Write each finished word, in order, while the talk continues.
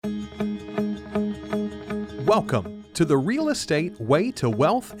Welcome to the Real Estate Way to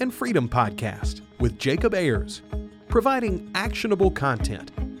Wealth and Freedom podcast with Jacob Ayers, providing actionable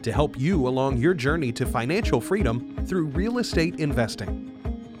content to help you along your journey to financial freedom through real estate investing.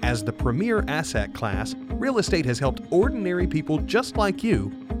 As the premier asset class, real estate has helped ordinary people just like you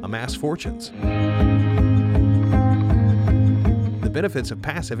amass fortunes. The benefits of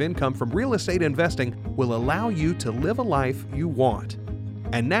passive income from real estate investing will allow you to live a life you want.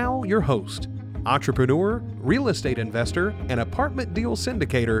 And now your host, entrepreneur, real estate investor, and apartment deal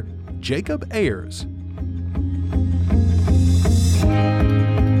syndicator, Jacob Ayers.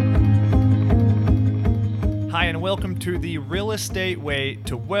 Hi, and welcome to the Real Estate Way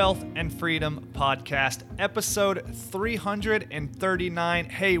to Wealth and Freedom podcast, episode 339.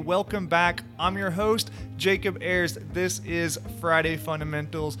 Hey, welcome back. I'm your host, Jacob Ayers. This is Friday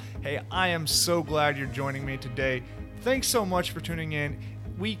Fundamentals. Hey, I am so glad you're joining me today. Thanks so much for tuning in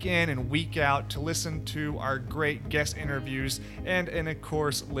week in and week out to listen to our great guest interviews and of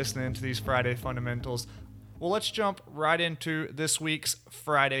course, listening to these Friday Fundamentals. Well, let's jump right into this week's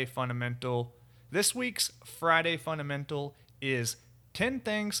Friday Fundamental. This week's Friday Fundamental is 10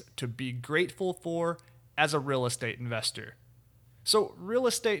 things to be grateful for as a real estate investor. So real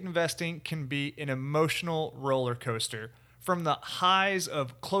estate investing can be an emotional roller coaster, from the highs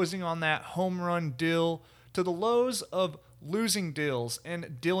of closing on that home run deal to the lows of losing deals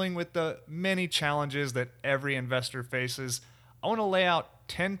and dealing with the many challenges that every investor faces. I want to lay out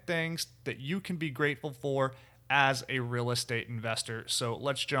 10 things that you can be grateful for as a real estate investor. So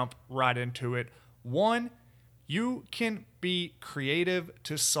let's jump right into it. 1, you can be creative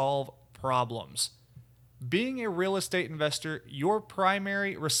to solve problems. Being a real estate investor, your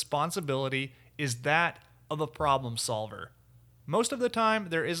primary responsibility is that of a problem solver. Most of the time,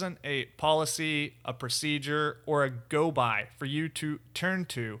 there isn't a policy, a procedure, or a go-by for you to turn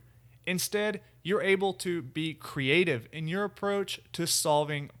to. Instead, you're able to be creative in your approach to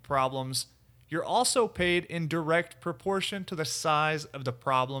solving problems. You're also paid in direct proportion to the size of the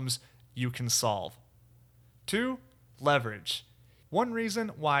problems you can solve. 2, leverage. One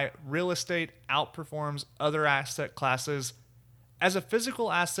reason why real estate outperforms other asset classes, as a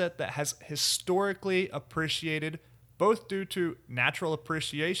physical asset that has historically appreciated both due to natural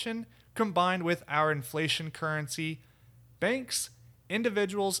appreciation combined with our inflation currency, banks,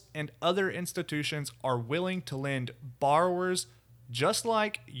 individuals, and other institutions are willing to lend borrowers just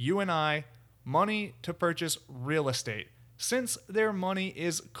like you and I money to purchase real estate, since their money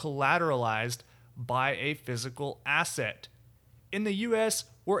is collateralized by a physical asset. In the US,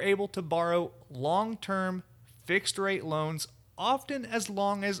 we're able to borrow long-term fixed-rate loans, often as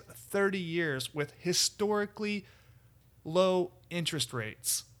long as 30 years, with historically low interest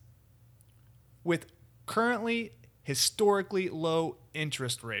rates. With currently historically low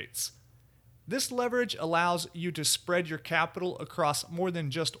interest rates, this leverage allows you to spread your capital across more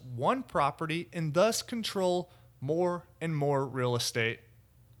than just one property and thus control more and more real estate.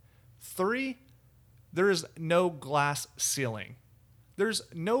 3, there is no glass ceiling. There's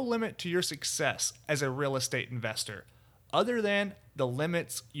no limit to your success as a real estate investor, other than the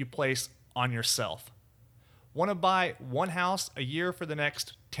limits you place on yourself. Want to buy one house a year for the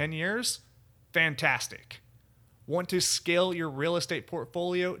next 10 years? Fantastic. Want to scale your real estate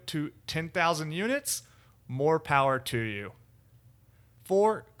portfolio to 10,000 units? More power to you.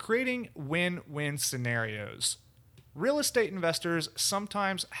 4, creating win-win scenarios. Real estate investors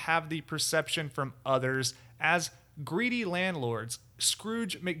sometimes have the perception from others as greedy landlords,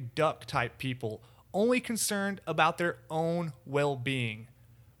 Scrooge McDuck type people, only concerned about their own well-being.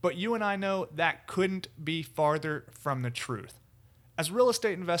 But you and I know that couldn't be farther from the truth. As real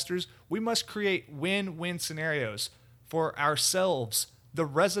estate investors, we must create win-win scenarios for ourselves, the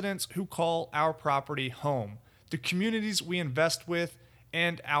residents who call our property home, the communities we invest with,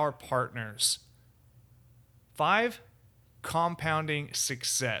 and our partners. 5, compounding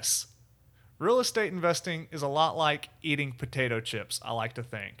success. Real estate investing is a lot like eating potato chips, I like to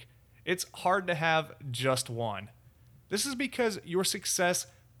think. It's hard to have just one. This is because your success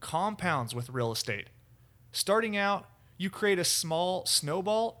compounds with real estate. Starting out, you create a small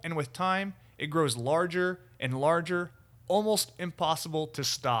snowball, and with time, it grows larger and larger, almost impossible to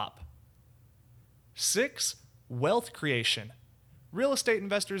stop. 6, wealth creation. Real estate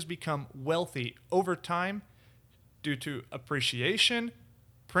investors become wealthy over time due to appreciation,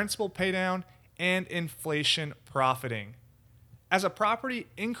 principal paydown, and inflation profiting. As a property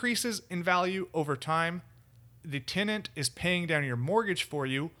increases in value over time, the tenant is paying down your mortgage for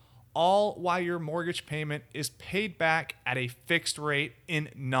you, all while your mortgage payment is paid back at a fixed rate in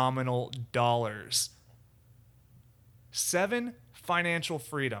nominal dollars. 7, financial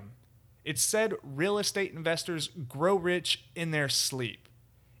freedom. It's said real estate investors grow rich in their sleep.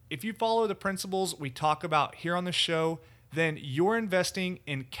 If you follow the principles we talk about here on the show, then you're investing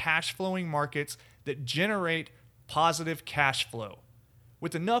in cash flowing markets that generate positive cash flow.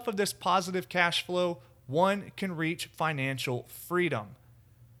 With enough of this positive cash flow, one can reach financial freedom.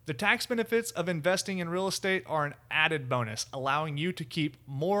 The tax benefits of investing in real estate are an added bonus, allowing you to keep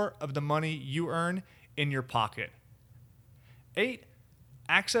more of the money you earn in your pocket. 8.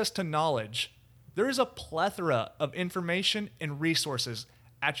 Access to knowledge. There is a plethora of information and resources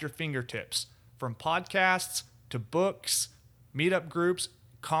at your fingertips, from podcasts to books, meetup groups,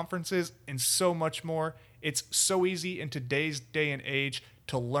 conferences, and so much more. It's so easy in today's day and age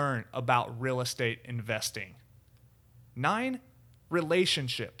to learn about real estate investing. 9.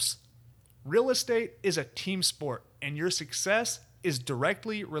 Relationships. Real estate is a team sport, and your success is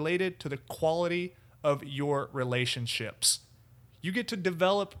directly related to the quality of your relationships. You get to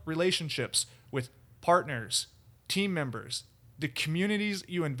develop relationships with partners, team members, the communities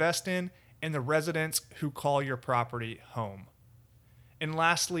you invest in, and the residents who call your property home. And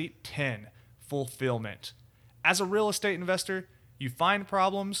lastly, 10, fulfillment. As a real estate investor, you find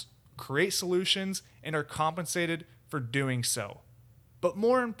problems, create solutions, and are compensated for doing so. But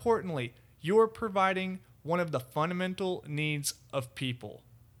more importantly, you're providing one of the fundamental needs of people: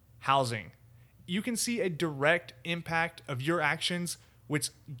 housing. You can see a direct impact of your actions,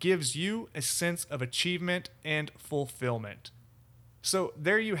 which gives you a sense of achievement and fulfillment. So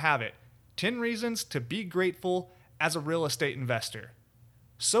there you have it, 10 reasons to be grateful as a real estate investor.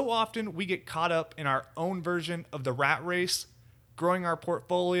 So often we get caught up in our own version of the rat race, growing our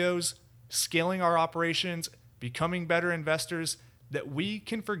portfolios, scaling our operations, becoming better investors, that we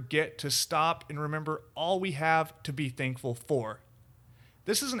can forget to stop and remember all we have to be thankful for.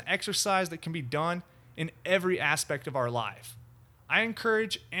 This is an exercise that can be done in every aspect of our life. I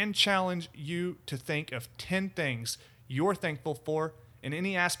encourage and challenge you to think of 10 things you're thankful for in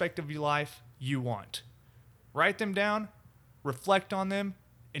any aspect of your life you want. Write them down, reflect on them,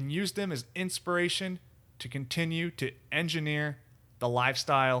 and use them as inspiration to continue to engineer the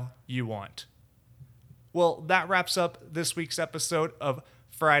lifestyle you want. Well, that wraps up this week's episode of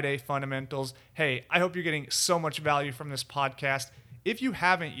Friday Fundamentals. Hey, I hope you're getting so much value from this podcast. If you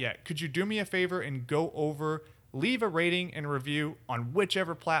haven't yet, could you do me a favor and go over, leave a rating and review on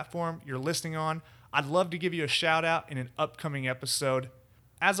whichever platform you're listening on? I'd love to give you a shout out in an upcoming episode.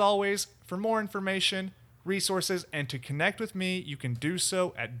 As always, for more information, resources, and to connect with me, you can do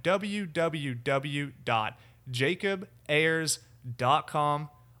so at www.jacobayers.com.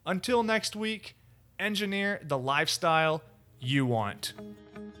 Until next week, engineer the lifestyle you want.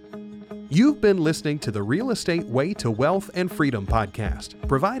 You've been listening to the Real Estate Way to Wealth and Freedom podcast,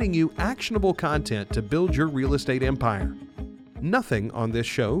 providing you actionable content to build your real estate empire. Nothing on this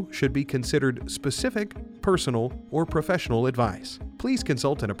show should be considered specific, personal, or professional advice. Please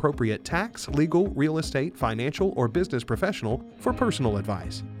consult an appropriate tax, legal, real estate, financial, or business professional for personal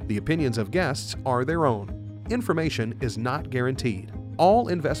advice. The opinions of guests are their own. Information is not guaranteed. All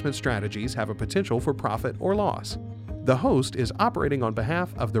investment strategies have a potential for profit or loss. The host is operating on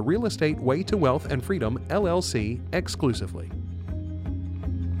behalf of the Real Estate Way to Wealth and Freedom, LLC, exclusively.